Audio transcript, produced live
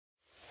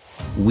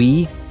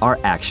We are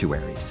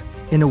actuaries.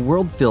 In a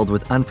world filled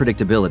with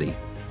unpredictability,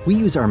 we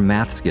use our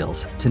math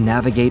skills to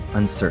navigate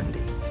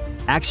uncertainty.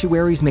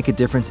 Actuaries make a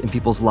difference in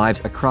people's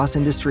lives across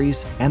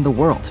industries and the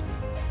world.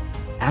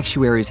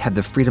 Actuaries have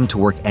the freedom to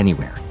work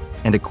anywhere,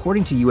 and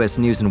according to U.S.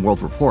 News &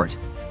 World Report,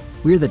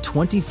 we're the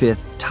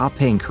 25th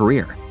top-paying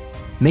career.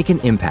 Make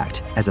an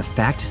impact as a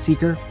fact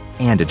seeker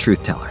and a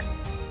truth teller.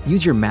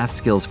 Use your math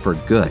skills for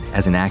good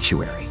as an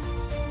actuary.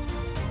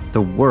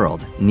 The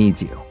world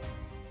needs you.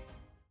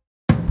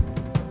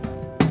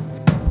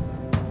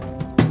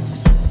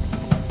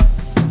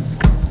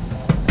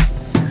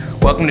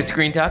 Welcome to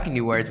Screen Talk,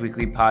 New Wire's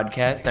weekly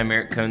podcast. I'm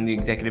Eric Cohn, the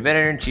executive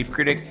editor and chief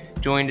critic,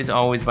 joined as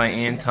always by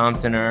Ann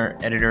Thompson, our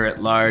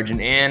editor-at-large.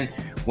 And Ann,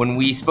 when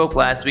we spoke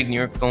last week, New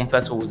York Film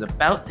Festival was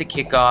about to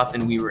kick off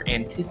and we were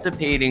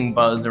anticipating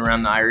buzz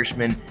around The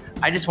Irishman.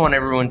 I just want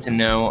everyone to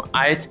know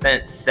I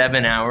spent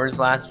 7 hours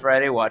last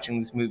Friday watching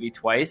this movie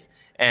twice,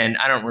 and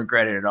I don't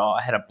regret it at all.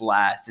 I had a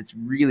blast. It's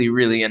really,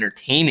 really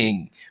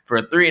entertaining for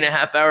a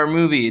 3.5-hour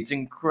movie. It's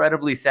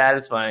incredibly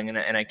satisfying,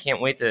 and I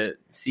can't wait to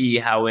see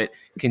how it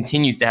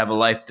continues to have a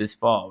life this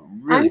fall.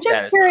 Really I'm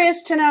just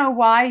curious to know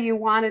why you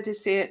wanted to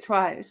see it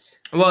twice.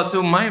 Well,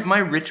 so my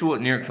ritual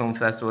at New York Film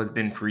Festival has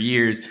been for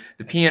years,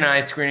 the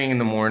P&I screening in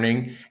the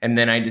morning, and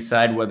then I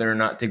decide whether or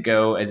not to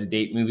go as a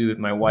date movie with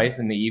my wife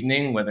in the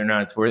evening, whether or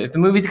not it's worth it. If the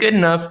movie's good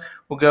enough,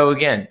 we'll go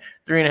again.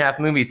 3.5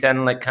 movies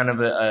sounded like kind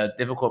of a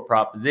difficult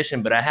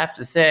proposition, but I have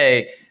to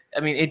say, I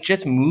mean, it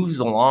just moves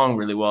along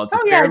really well. It's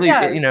it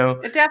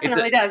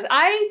definitely does.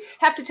 I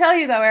have to tell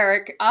you, though,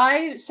 Eric,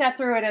 I sat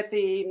through it at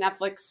the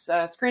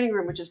Netflix screening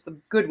room, which is the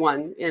good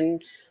one in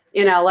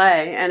LA,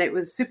 and it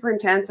was super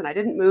intense, and I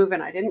didn't move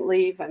and I didn't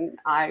leave, and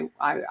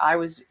I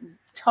was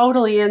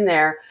totally in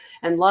there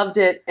and loved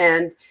it,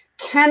 and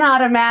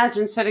cannot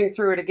imagine sitting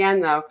through it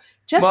again, though.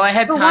 Just I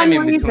had for time one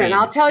in reason. between.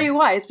 I'll tell you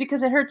why. It's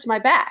because it hurts my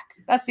back.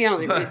 That's the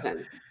only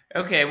reason.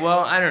 Okay, well,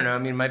 I don't know. I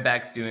mean, my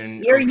back's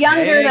doing You're okay,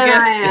 younger than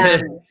I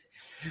am.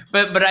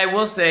 But I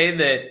will say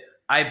that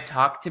I've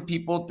talked to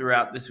people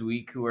throughout this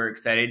week who are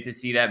excited to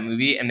see that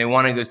movie, and they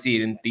want to go see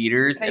it in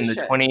theaters. And the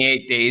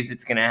 28 days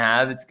it's going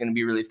to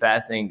be really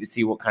fascinating to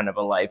see what kind of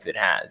a life it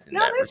has.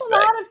 There's a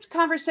lot of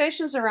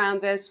conversations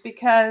around this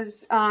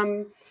because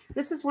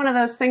this is one of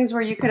those things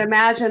where you could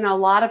imagine a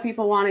lot of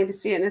people wanting to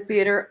see it in a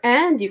theater,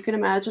 and you can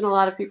imagine a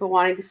lot of people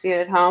wanting to see it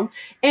at home,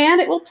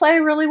 and it will play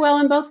really well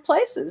in both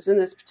places in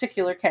this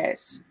particular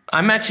case.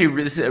 I'm actually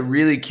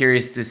really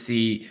curious to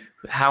see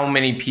how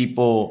many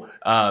people,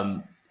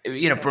 from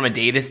a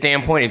data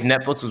standpoint, if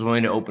Netflix was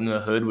willing to open the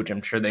hood, which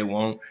I'm sure they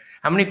won't,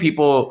 how many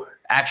people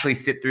actually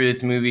sit through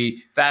this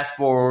movie, fast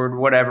forward,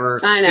 whatever.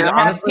 I know,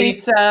 have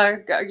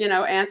pizza,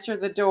 answer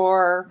the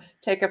door,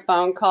 take a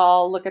phone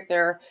call, look at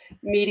their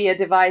media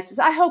devices.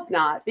 I hope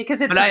not,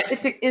 because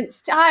it's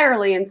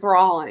entirely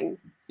enthralling.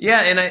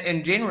 Yeah,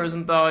 and Jane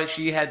Rosenthal,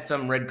 she had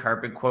some red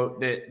carpet quote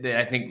that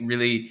I think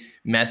really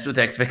messed with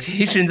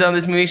expectations on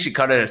this movie. She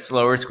called it a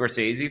slower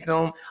Scorsese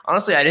film.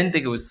 Honestly, I didn't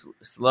think it was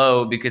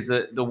slow because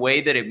the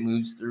way that it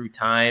moves through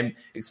time,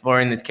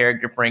 exploring this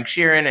character Frank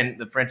Sheeran and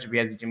the friendship he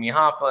has with Jimmy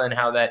Hoffa and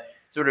how that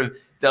sort of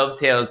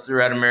dovetails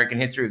throughout American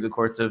history over the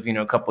course of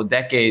a couple of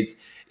decades.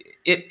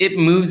 It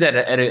moves at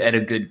a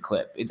good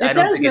clip. It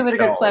does move at a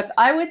good clip.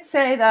 I would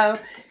say, though,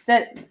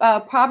 that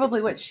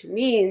probably what she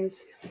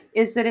means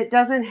is that it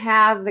doesn't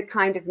have the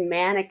kind of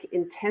manic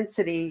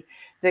intensity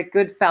that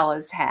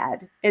Goodfellas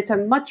had. It's a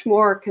much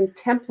more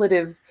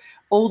contemplative,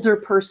 older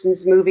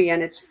person's movie,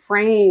 and it's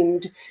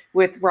framed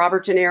with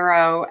Robert De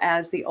Niro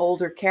as the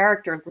older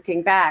character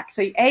looking back.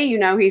 So, A,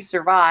 he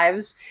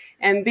survives,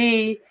 and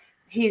B,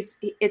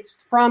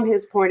 it's from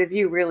his point of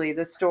view, really,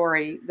 the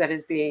story that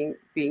is being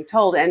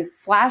told and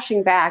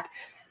flashing back.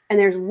 And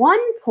there's one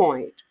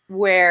point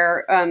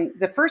where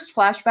the first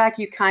flashback,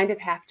 you kind of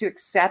have to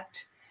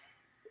accept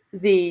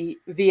the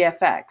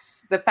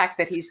VFX, the fact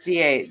that he's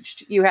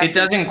de-aged. It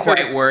doesn't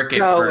quite work at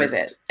first. With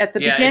it. At the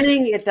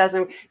beginning, it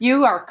doesn't.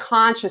 You are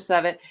conscious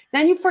of it.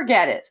 Then you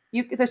forget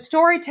it. The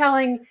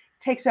storytelling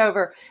takes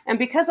over. And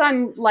because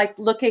I'm like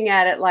looking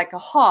at it like a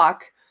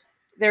hawk,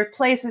 there are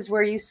places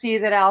where you see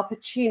that Al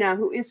Pacino,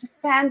 who is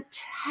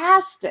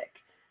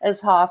fantastic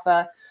as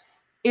Hoffa,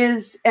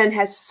 is and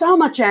has so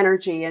much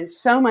energy and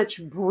so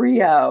much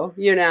brio,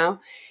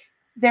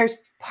 There's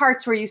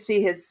parts where you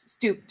see his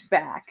stooped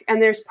back, and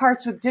there's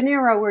parts with De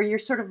Niro where you're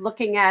sort of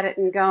looking at it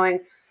and going,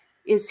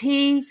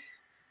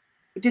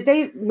 did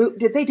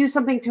they do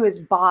something to his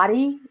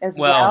body as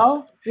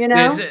well?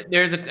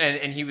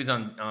 And he was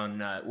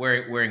on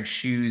wearing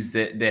shoes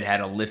that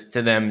had a lift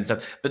to them and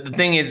stuff. But the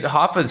thing is,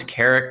 Hoffa's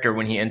character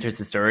when he enters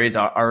the story is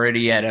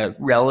already at a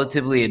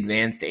relatively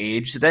advanced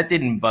age, so that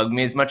didn't bug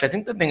me as much. I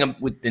think the thing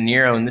with De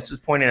Niro, and this was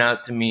pointed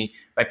out to me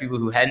by people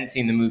who hadn't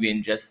seen the movie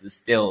in just the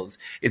stills,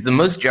 is the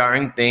most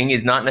jarring thing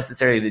is not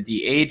necessarily the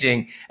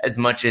de-aging as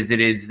much as it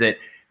is that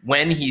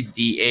when he's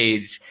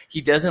de-aged, he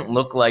doesn't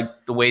look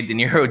like the way De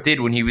Niro did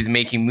when he was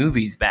making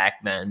movies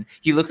back then.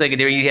 He looks like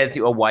he has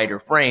a wider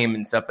frame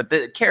and stuff, but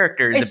the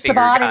character is a bigger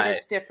guy. It's the body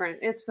that's different.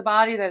 It's the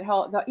body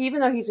that even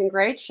though he's in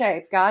great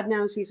shape, God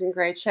knows he's in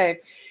great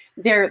shape.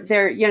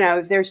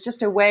 there's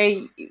just a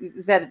way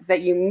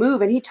that you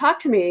move. And he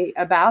talked to me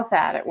about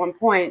that at one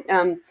point.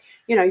 When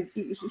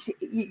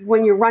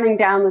you're running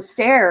down the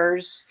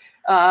stairs,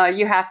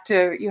 you have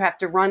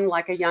to run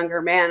like a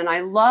younger man. And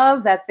I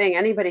love that thing.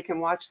 Anybody can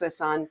watch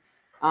this on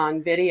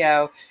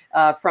video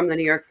from the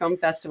New York Film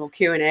Festival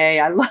Q&A.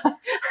 I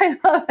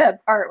love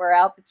that part where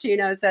Al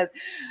Pacino says,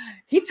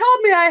 he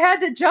told me I had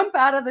to jump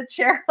out of the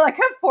chair like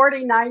a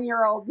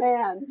 49-year-old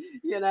man.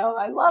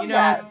 I love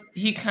that.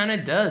 He kind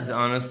of does,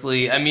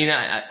 honestly. I mean,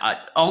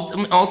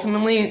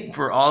 ultimately,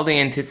 for all the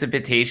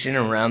anticipation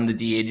around the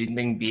de-aging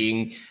thing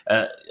being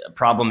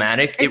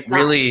problematic,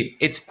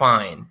 it's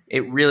fine.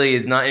 It really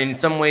is not. In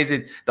some ways,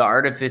 the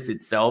artifice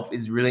itself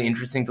is really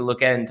interesting to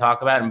look at and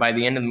talk about. And by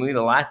the end of the movie,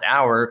 the last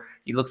hour,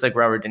 he looks like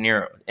Robert De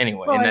Niro.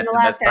 Anyway, well, and that's the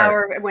last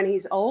hour when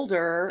he's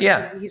older,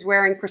 he's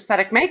wearing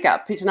prosthetic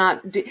makeup. He's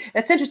not.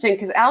 That's interesting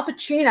because Al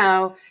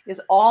Pacino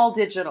is all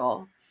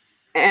digital,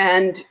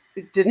 and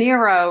De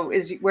Niro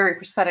is wearing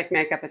prosthetic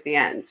makeup at the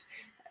end.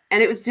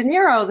 And it was De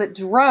Niro that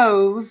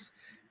drove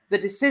the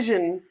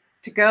decision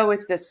to go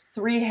with this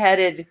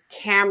 3-headed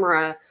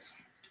camera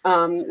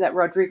that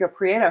Rodrigo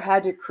Prieto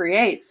had to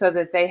create, so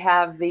that they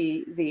have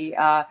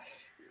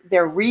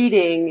they're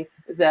reading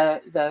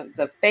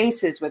the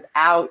faces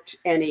without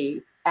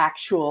any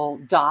actual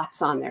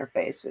dots on their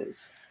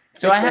faces.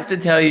 So I have to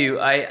tell you,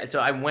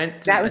 I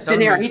went to... That was De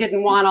Niro. He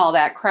didn't want all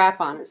that crap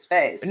on his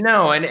face.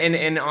 No,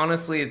 and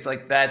honestly, it's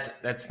like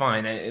that's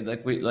fine.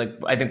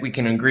 I think we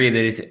can agree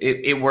that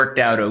it worked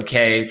out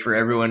okay for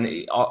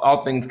everyone.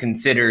 All things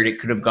considered, it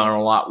could have gone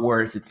a lot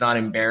worse. It's not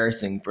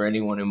embarrassing for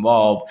anyone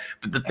involved.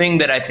 But the thing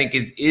that I think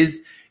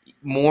is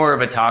more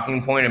of a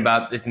talking point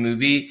about this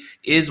movie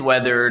is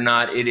whether or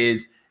not it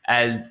is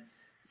as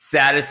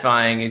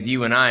satisfying as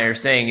you and I are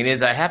saying it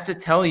is. I have to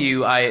tell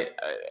you,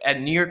 at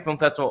New York Film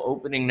Festival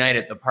opening night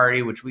at the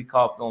party, which we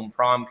call Film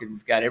Prom because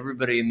it's got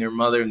everybody and their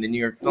mother in the New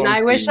York film scene.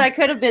 I wish I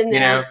could have been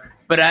there.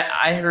 But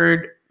I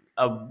heard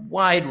a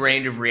wide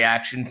range of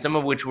reactions, some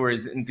of which were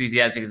as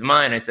enthusiastic as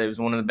mine. I said it was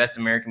one of the best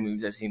American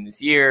movies I've seen this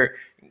year.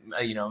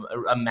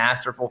 A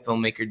masterful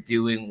filmmaker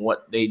doing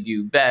what they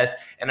do best.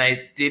 And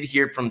I did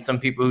hear from some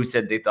people who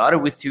said they thought it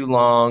was too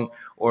long,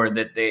 or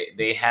that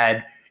they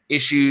had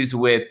issues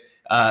with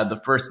the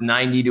first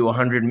 90 to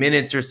 100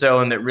 minutes or so,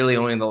 and that really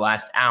only the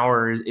last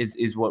hour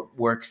is what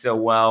works so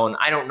well. And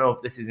I don't know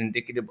if this is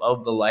indicative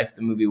of the life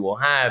the movie will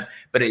have,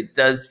 but it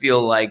does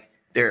feel like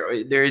there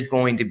is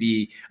going to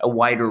be a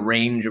wider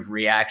range of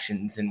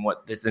reactions than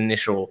what this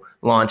initial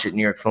launch at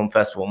New York Film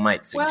Festival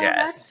might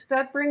suggest.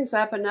 Well, that brings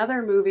up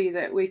another movie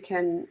that we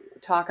can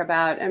talk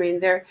about. I mean,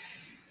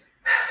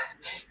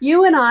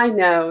 you and I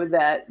know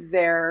that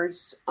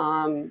there's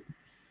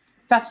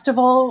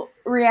festival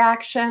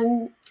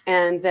reaction,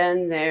 and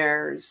then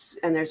there's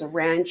a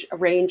range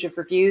of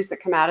reviews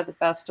that come out of the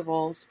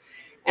festivals,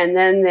 and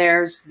then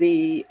there's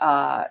the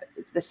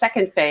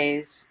second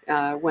phase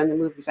when the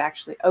movie's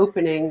actually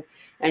opening,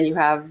 and you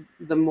have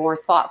the more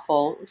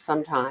thoughtful,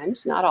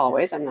 sometimes, not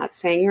always. I'm not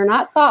saying you're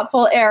not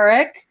thoughtful,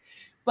 Eric,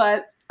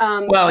 but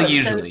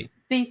usually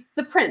the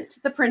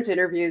print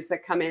interviews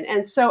that come in,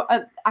 and so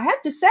I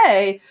have to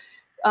say.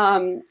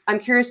 I'm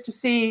curious to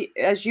see,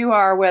 as you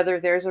are, whether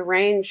there's a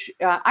range.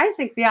 I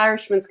think The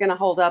Irishman's going to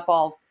hold up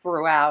all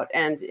throughout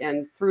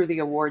and through the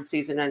award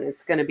season, and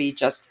it's going to be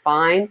just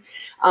fine.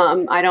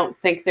 I don't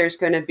think there's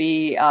going to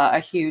be a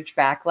huge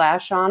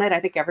backlash on it.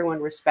 I think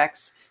everyone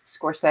respects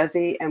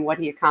Scorsese and what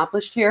he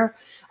accomplished here,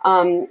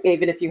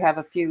 even if you have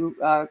a few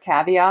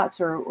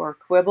caveats or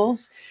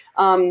quibbles.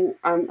 I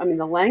mean,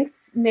 the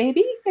length,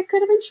 maybe it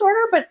could have been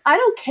shorter, but I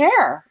don't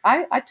care.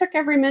 I took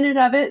every minute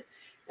of it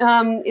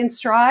in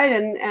stride,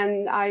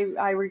 and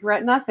I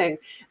regret nothing.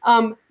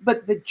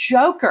 But the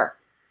Joker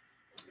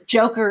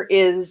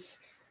is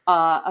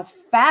a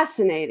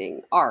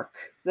fascinating arc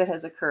that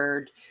has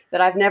occurred that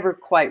I've never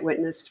quite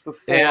witnessed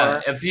before. Yeah,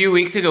 a few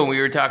weeks ago we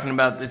were talking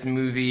about this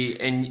movie,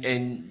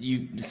 and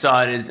you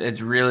saw it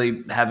as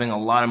really having a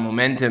lot of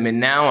momentum, and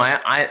now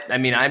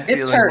I'm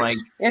feeling like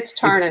it's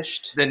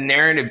tarnished. The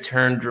narrative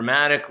turned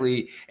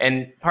dramatically,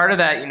 and part of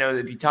that,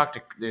 if you talk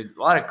to, there's a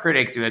lot of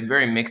critics who had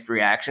very mixed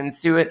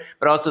reactions to it,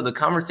 but also the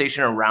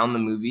conversation around the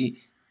movie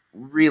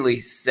really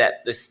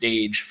set the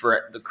stage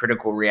for the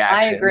critical reaction.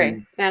 I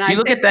agree. And you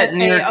look at that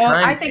New York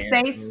Times. I think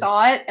they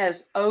saw it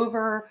as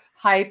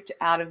overhyped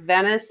out of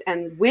Venice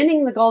and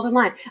winning the Golden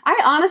Lion. I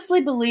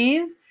honestly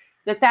believe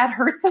that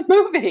hurt the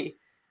movie.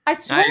 I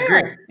swear. I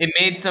agree. It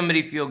made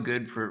somebody feel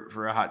good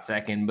for a hot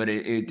second, but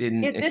it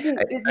didn't. It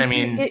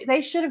didn't.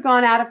 They should have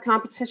gone out of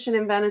competition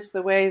in Venice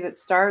the way that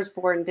Stars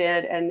Born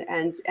did,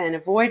 and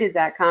avoided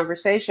that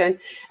conversation.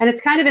 And it's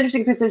kind of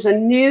interesting because there's a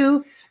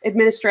new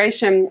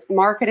administration,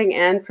 marketing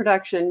and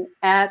production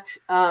at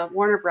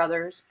Warner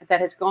Brothers,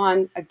 that has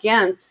gone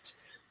against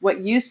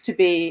what used to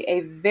be a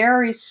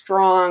very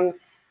strong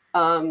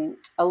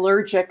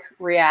allergic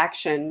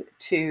reaction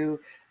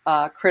to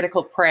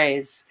critical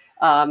praise.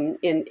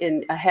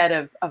 In ahead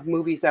of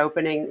movies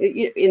opening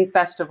in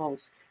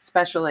festivals,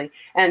 especially,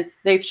 and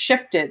they've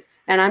shifted.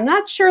 And I'm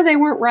not sure they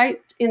weren't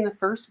right in the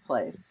first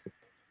place.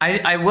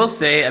 I will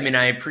say, I mean,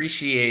 I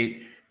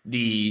appreciate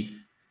the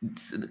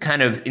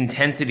kind of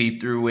intensity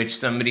through which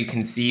somebody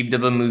conceived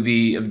of a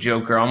movie of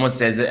Joker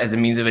almost as a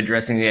means of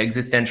addressing the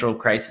existential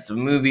crisis of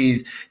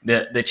movies,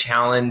 the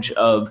challenge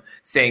of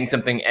saying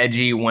something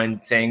edgy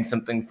when saying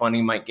something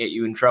funny might get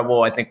you in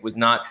trouble. I think was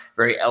not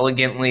very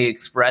elegantly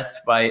expressed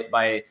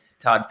by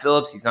Todd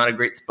Phillips. He's not a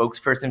great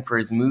spokesperson for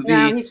his No,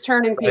 movie. he's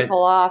turning But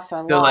people off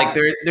a so like lot.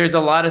 there's a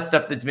lot of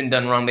stuff that's been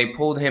done wrong. They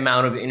pulled him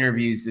out of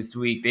interviews this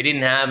week. They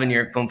didn't have a New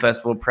York Film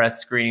Festival press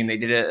screening. They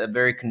did a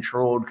very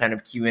controlled kind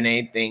of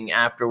Q&A thing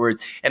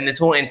afterwards. And this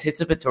whole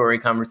anticipatory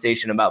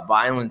conversation about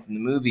violence in the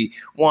movie,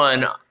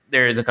 one,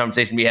 there is a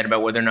conversation to be had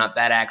about whether or not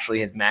that actually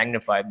has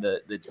magnified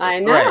the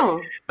I threat.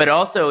 know. But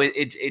also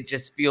it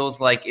just feels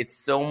like it's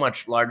so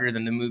much larger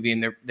than the movie,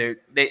 and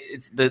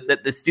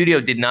the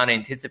studio did not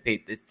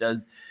anticipate this.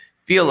 Does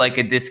feel like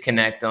a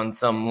disconnect on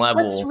some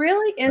level. What's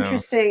really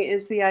interesting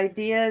is the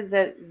idea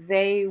that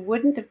they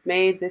wouldn't have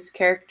made this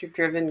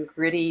character-driven,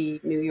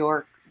 gritty New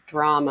York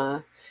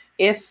drama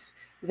if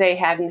they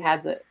hadn't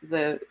had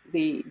the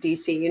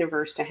DC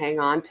universe to hang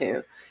on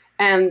to.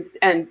 And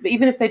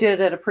even if they did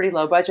it at a pretty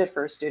low budget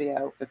for a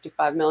studio,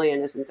 55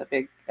 million isn't a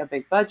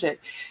big budget.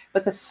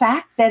 But the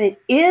fact that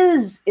it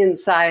is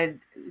inside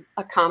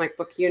a comic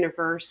book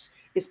universe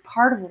is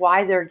part of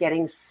why they're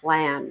getting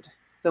slammed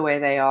the way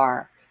they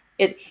are.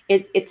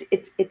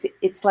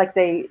 It's like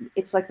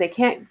they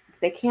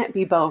can't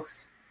be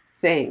both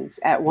things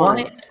at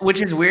once.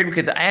 Which is weird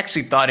because I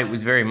actually thought it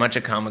was very much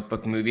a comic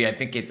book movie. I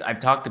think I've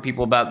talked to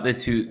people about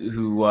this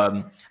who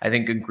I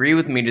think agree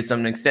with me to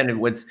some extent.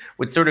 What's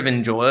sort of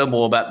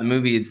enjoyable about the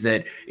movie is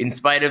that in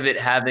spite of it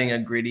having a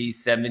gritty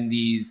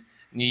 70s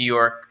New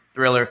York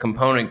thriller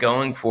component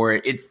going for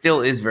it, it still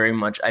is very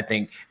much, I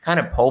think, kind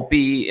of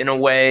pulpy in a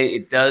way.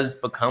 It does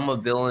become a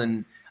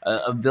villain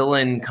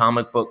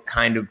comic book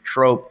kind of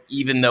trope,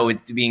 even though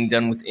it's being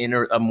done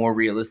within a more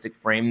realistic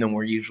frame than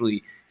we're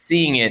usually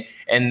seeing it.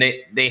 And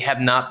they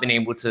have not been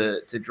able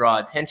to draw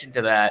attention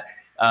to that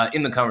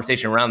in the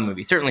conversation around the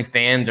movie. Certainly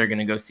fans are going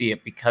to go see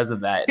it because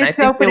of that. It's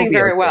opening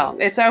very well.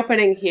 It's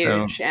opening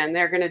huge, and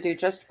they're going to do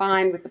just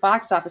fine with the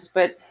box office.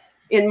 But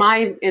in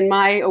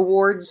my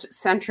awards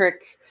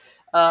centric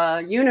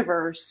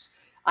universe,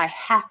 I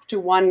have to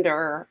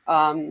wonder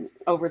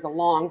over the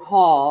long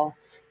haul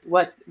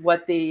what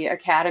the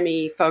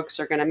Academy folks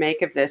are going to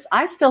make of this.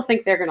 I still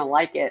think they're going to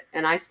like it,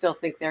 and I still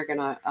think they're going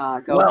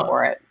to go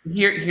for it.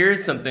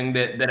 Here's something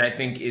that I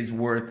think is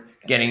worth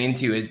getting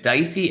into. As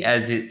dicey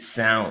as it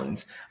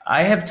sounds,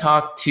 I have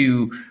talked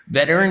to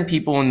veteran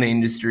people in the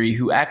industry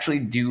who actually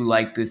do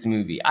like this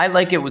movie. I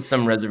like it with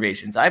some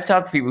reservations. I've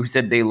talked to people who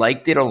said they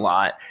liked it a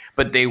lot,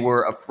 but they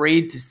were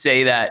afraid to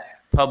say that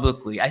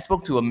publicly. I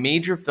spoke to a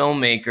major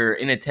filmmaker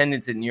in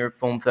attendance at New York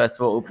Film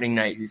Festival opening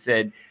night who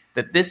said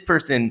that this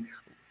person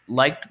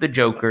liked the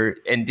Joker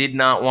and did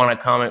not want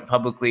to comment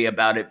publicly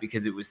about it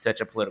because it was such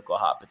a political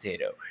hot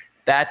potato.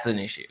 That's an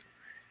issue.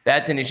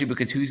 That's an issue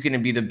because who's going to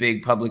be the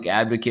big public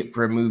advocate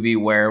for a movie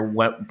where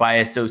by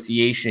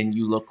association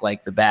you look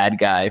like the bad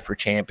guy for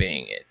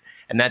championing it?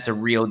 And that's a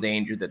real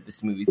danger that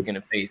this movie's going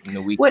to face in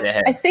the weeks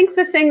ahead. I think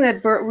the thing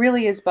that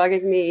really is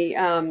bugging me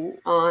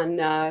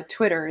on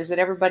Twitter is that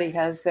everybody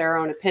has their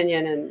own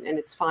opinion, and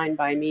it's fine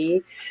by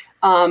me.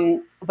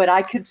 But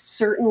I could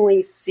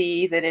certainly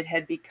see that it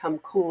had become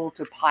cool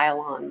to pile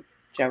on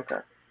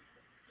Joker.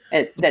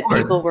 That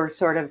people were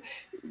sort of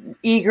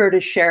eager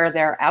to share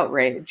their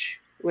outrage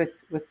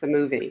with the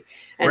movie.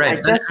 And right.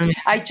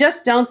 I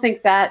just don't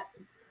think that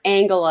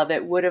angle of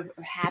it would have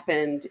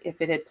happened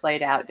if it had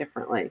played out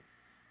differently.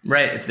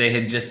 Right, if they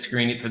had just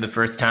screened it for the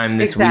first time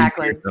this week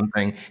or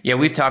something. Yeah,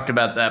 we've talked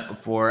about that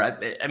before.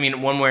 I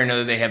mean, one way or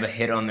another, they have a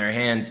hit on their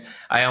hands.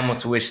 I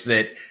almost wish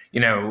that,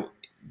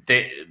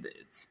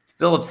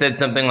 Philip said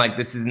something like,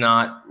 this is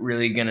not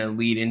really going to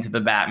lead into the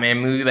Batman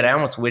movie, but I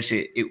almost wish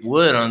it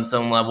would on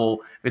some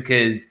level,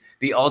 because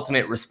the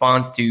ultimate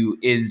response to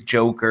is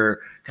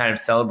Joker kind of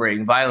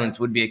celebrating violence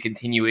would be a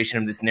continuation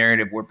of this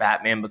narrative where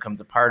Batman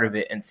becomes a part of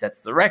it and sets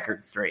the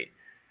record straight.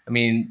 I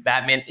mean,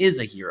 Batman is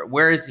a hero.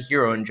 Where is the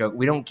hero in Joker?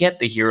 We don't get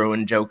the hero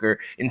in Joker.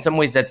 In some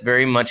ways, that's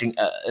very much an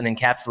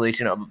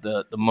encapsulation of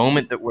the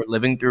moment that we're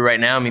living through right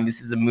now. I mean,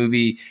 this is a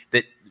movie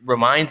that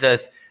reminds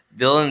us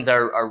villains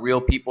are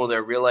real people. There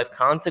are real life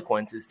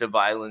consequences to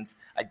violence.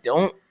 I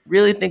don't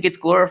really think it's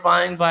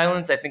glorifying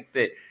violence. I think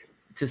that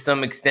to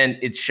some extent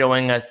it's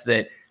showing us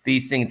that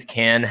these things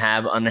can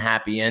have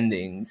unhappy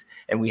endings,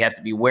 and we have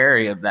to be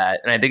wary of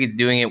that. And I think it's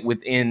doing it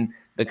within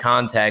the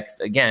context,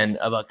 again,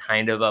 of a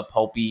kind of a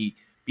pulpy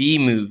B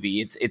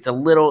movie. It's a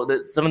little,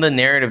 some of the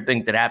narrative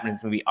things that happen in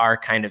this movie are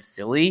kind of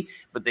silly,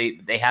 but they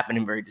happen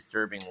in very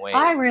disturbing ways.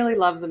 I really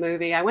love the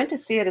movie. I went to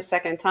see it a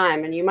second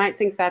time, and you might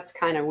think that's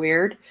kind of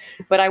weird,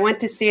 but I went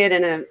to see it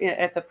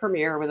at the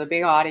premiere with a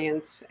big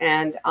audience,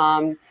 and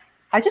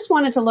I just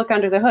wanted to look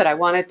under the hood. I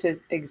wanted to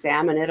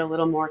examine it a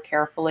little more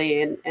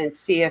carefully and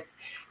see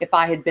if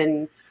I had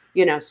been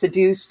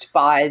seduced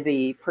by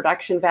the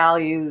production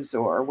values,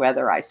 or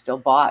whether I still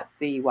bought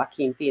the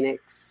Joaquin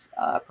Phoenix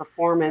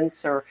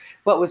performance, or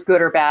what was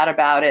good or bad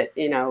about it,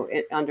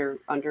 under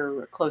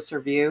a closer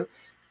view.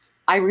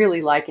 I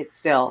really like it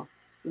still.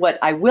 What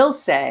I will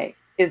say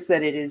is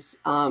that it is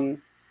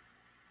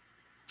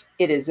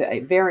a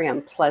very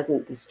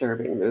unpleasant,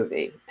 disturbing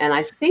movie. And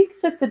I think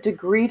that the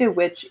degree to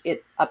which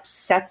it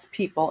upsets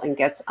people and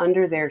gets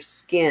under their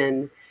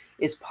skin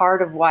is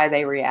part of why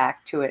they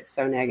react to it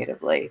so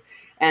negatively.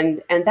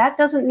 And that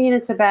doesn't mean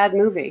it's a bad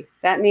movie.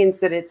 That means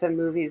that it's a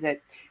movie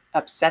that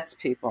upsets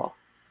people.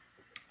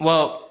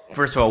 Well,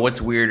 first of all, what's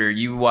weirder,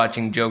 you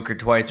watching Joker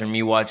twice or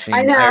me watching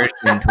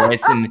Irishman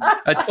twice in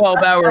a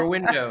 12-hour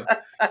window?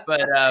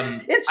 But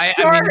it's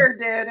shorter,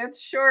 dude. It's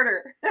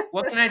shorter.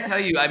 What can I tell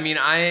you? I mean,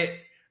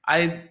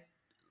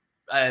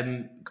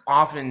 I'm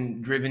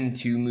often driven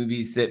to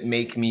movies that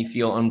make me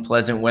feel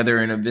unpleasant,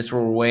 whether in a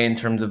visceral way in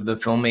terms of the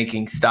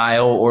filmmaking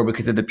style or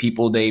because of the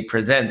people they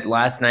present.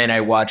 Last night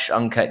I watched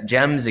Uncut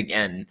Gems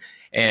again,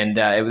 and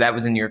that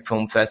was a New York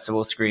Film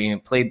Festival screening.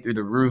 It played through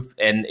the roof,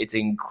 and it's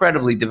an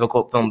incredibly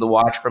difficult film to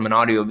watch from an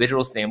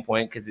audio-visual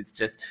standpoint because it's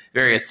just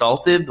very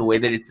assaultive, the way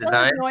that it's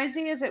designed. As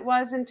noisy as it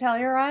was in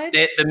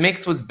Telluride? The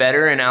mix was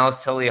better in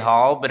Alice Tully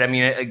Hall, but I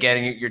mean,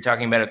 again, you're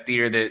talking about a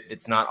theater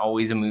that's not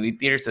always a movie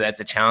theater, so that's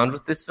a challenge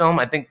with this film.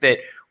 I think that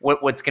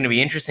what's going to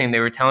be interesting, they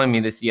were telling me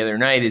this the other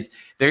night, is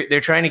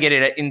they're trying to get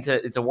it into,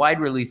 it's a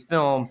wide release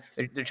film.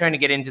 They're trying to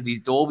get into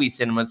these Dolby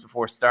cinemas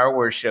before Star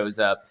Wars shows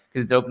up,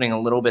 because it's opening a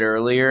little bit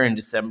earlier in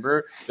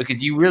December,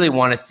 because you really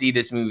want to see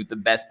this movie with the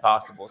best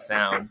possible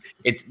sound.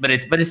 But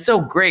it's so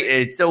great, and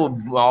it's so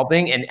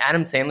evolving, and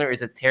Adam Sandler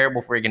is a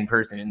terrible friggin'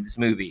 person in this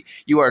movie.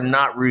 You are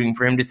not rooting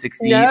for him to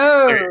succeed.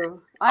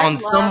 No. On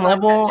some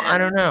level, I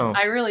don't know.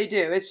 I really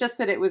do. It's just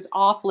that it was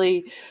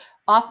awfully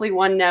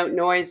one note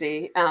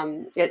noisy.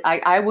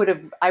 I would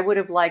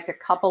have liked a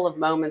couple of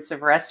moments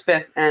of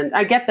respite, and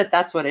I get that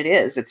that's what it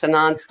is. It's a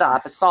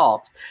nonstop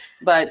assault,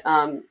 but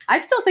I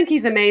still think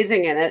he's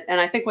amazing in it, and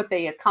I think what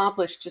they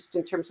accomplished just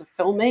in terms of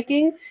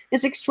filmmaking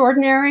is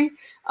extraordinary.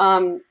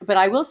 But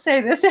I will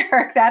say this,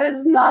 Eric, that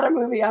is not a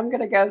movie I'm going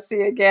to go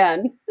see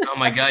again. Oh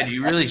my God,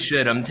 you really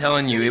should. I'm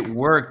telling you, it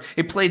worked.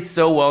 It played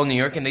so well in New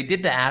York, and they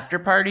did the after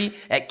party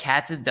at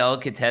Katz's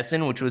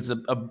Delicatessen, which was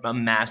a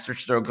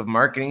masterstroke of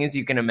marketing, as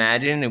you can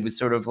imagine. It was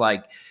sort of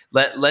like,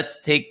 let's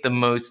take the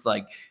most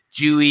like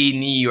Jewy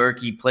New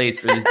Yorkie place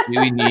for this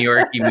Jewy New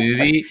Yorkie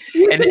movie.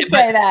 You can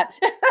say that.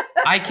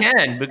 I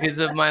can, because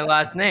of my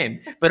last name.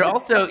 But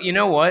also, you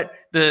know what?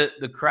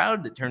 The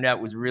crowd that turned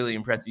out was really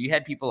impressive. You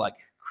had people like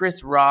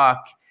Chris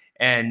Rock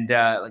and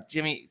like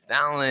Jimmy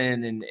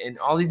Fallon and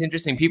all these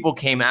interesting people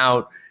came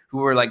out who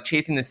were like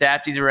chasing the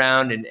Safdies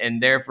around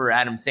and there for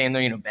Adam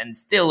Sandler, Ben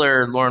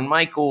Stiller, Lorne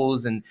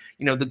Michaels, and,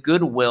 the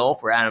goodwill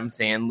for Adam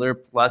Sandler,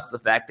 plus the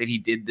fact that he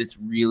did this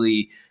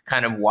really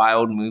kind of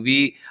wild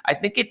movie. I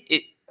think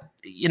it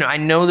I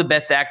know the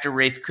best actor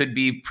race could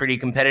be pretty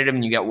competitive,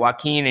 and you got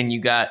Joaquin and you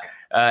got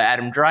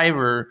Adam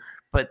Driver,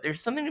 but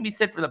there's something to be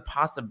said for the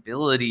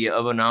possibility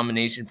of a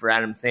nomination for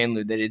Adam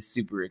Sandler that is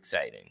super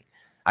exciting.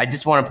 I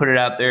just want to put it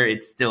out there.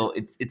 It's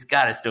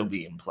got to still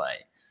be in play.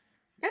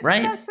 It's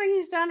right? the best thing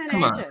he's done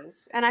in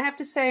ages. And I have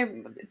to say,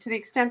 to the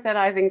extent that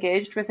I've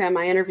engaged with him,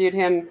 I interviewed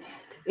him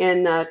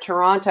in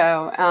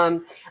Toronto.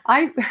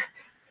 I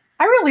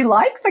really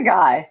like the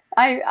guy.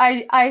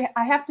 I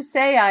have to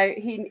say,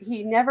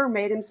 he never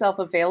made himself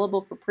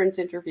available for print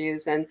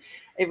interviews, and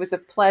it was a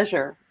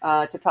pleasure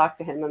to talk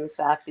to him on the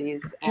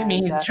Safdies. I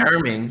mean, he's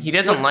charming. He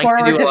doesn't look like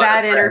forward to do to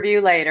that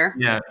interview later.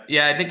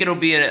 Yeah. I think it'll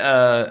be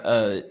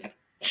a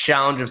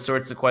challenge of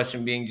sorts. The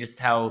question being just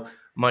how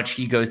much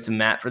he goes to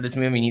Matt for this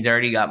movie. I mean, he's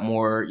already got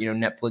more,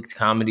 Netflix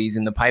comedies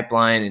in the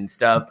pipeline and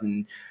stuff,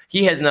 and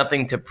he has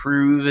nothing to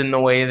prove in the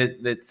way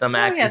that some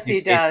actors. Yes, he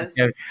does.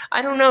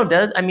 I don't know.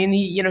 I mean,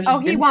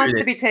 he wants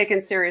to be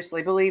taken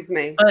seriously. Believe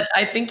me. But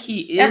I think he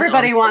is.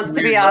 Everybody wants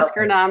to be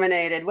Oscar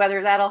nominated.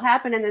 Whether that'll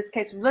happen in this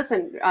case,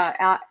 listen,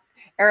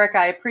 Eric,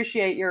 I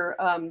appreciate your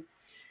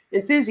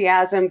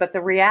enthusiasm, but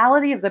the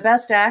reality of the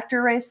best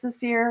actor race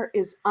this year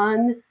is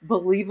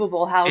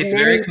unbelievable. How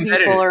many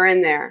people are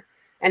in there.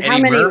 And Eddie how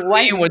many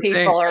Murphy, white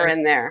people are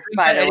in there,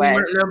 by the way?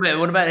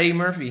 What about Eddie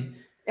Murphy?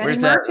 Eddie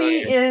Murphy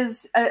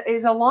is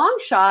a long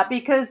shot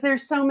because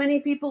there's so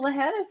many people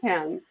ahead of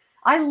him.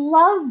 I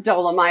love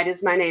Dolomite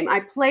Is My Name.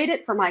 I played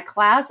it for my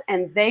class,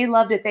 and they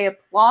loved it. They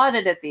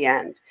applauded at the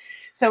end.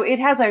 So it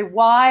has a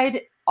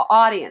wide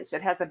audience.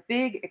 It has a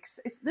big.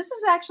 This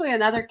is actually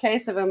another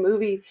case of a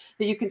movie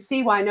that you can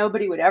see why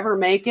nobody would ever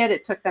make it.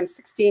 It took them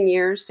 16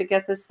 years to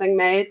get this thing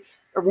made.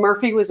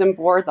 Murphy was on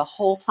board the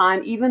whole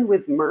time. Even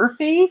with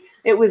Murphy,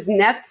 it was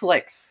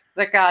Netflix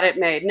that got it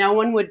made. No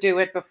one would do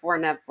it before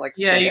Netflix.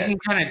 Yeah, you can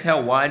kind of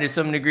tell why to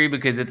some degree,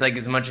 because it's like,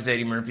 as much as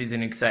Eddie Murphy's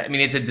it's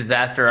a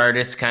disaster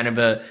artist kind of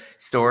a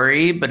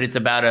story, but it's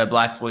about a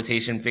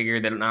blaxploitation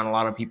figure that not a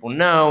lot of people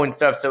know and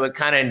stuff. So it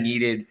kind of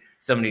needed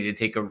somebody to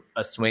take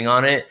a swing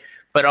on it.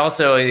 But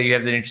also, you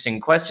have an interesting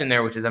question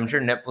there, which is, I'm sure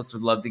Netflix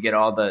would love to get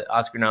all the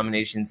Oscar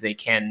nominations they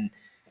can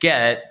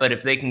get, but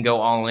if they can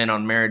go all in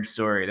on Marriage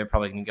Story, they're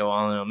probably going to go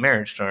all in on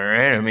Marriage Story,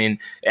 right? I mean,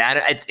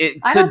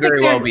 it could very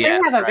well be. They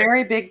have a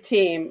very big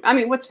team. I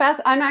mean,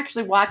 I'm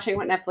actually watching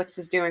what Netflix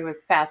is doing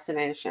with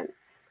Fascination.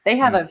 They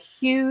have a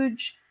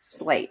huge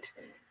slate.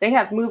 They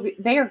are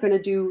going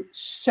to do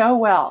so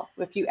well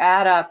if you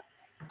add up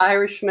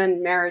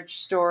Irishman, Marriage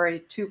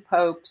Story, Two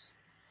Popes,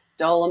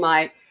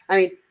 Dolomite. I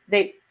mean,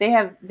 they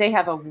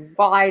have a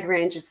wide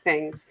range of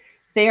things.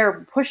 They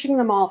are pushing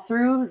them all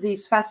through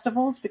these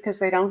festivals because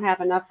they don't have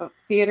enough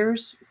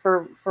theaters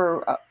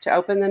to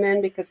open them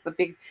in because the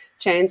big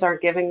chains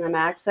aren't giving them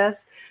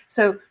access.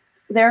 So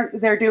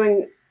they're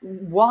doing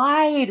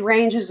wide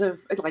ranges of,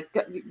 like,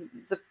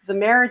 the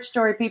Marriage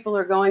Story people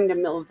are going to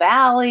Mill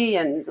Valley,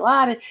 and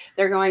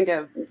they're going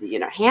to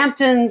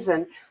Hamptons,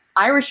 and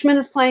Irishman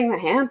is playing the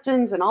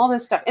Hamptons and all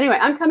this stuff. Anyway,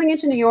 I'm coming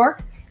into New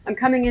York. I'm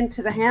coming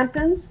into the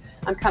Hamptons.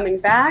 I'm coming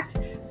back,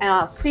 and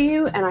I'll see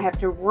you. And I have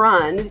to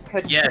run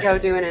to go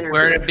do an interview.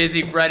 We're on a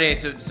busy Friday,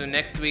 so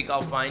next week I'll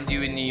find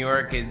you in New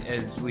York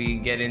as we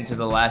get into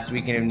the last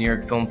weekend of New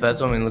York Film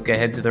Festival and look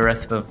ahead to the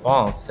rest of the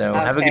fall. So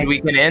have a good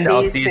weekend, and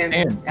I'll see you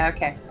soon.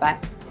 Okay, bye.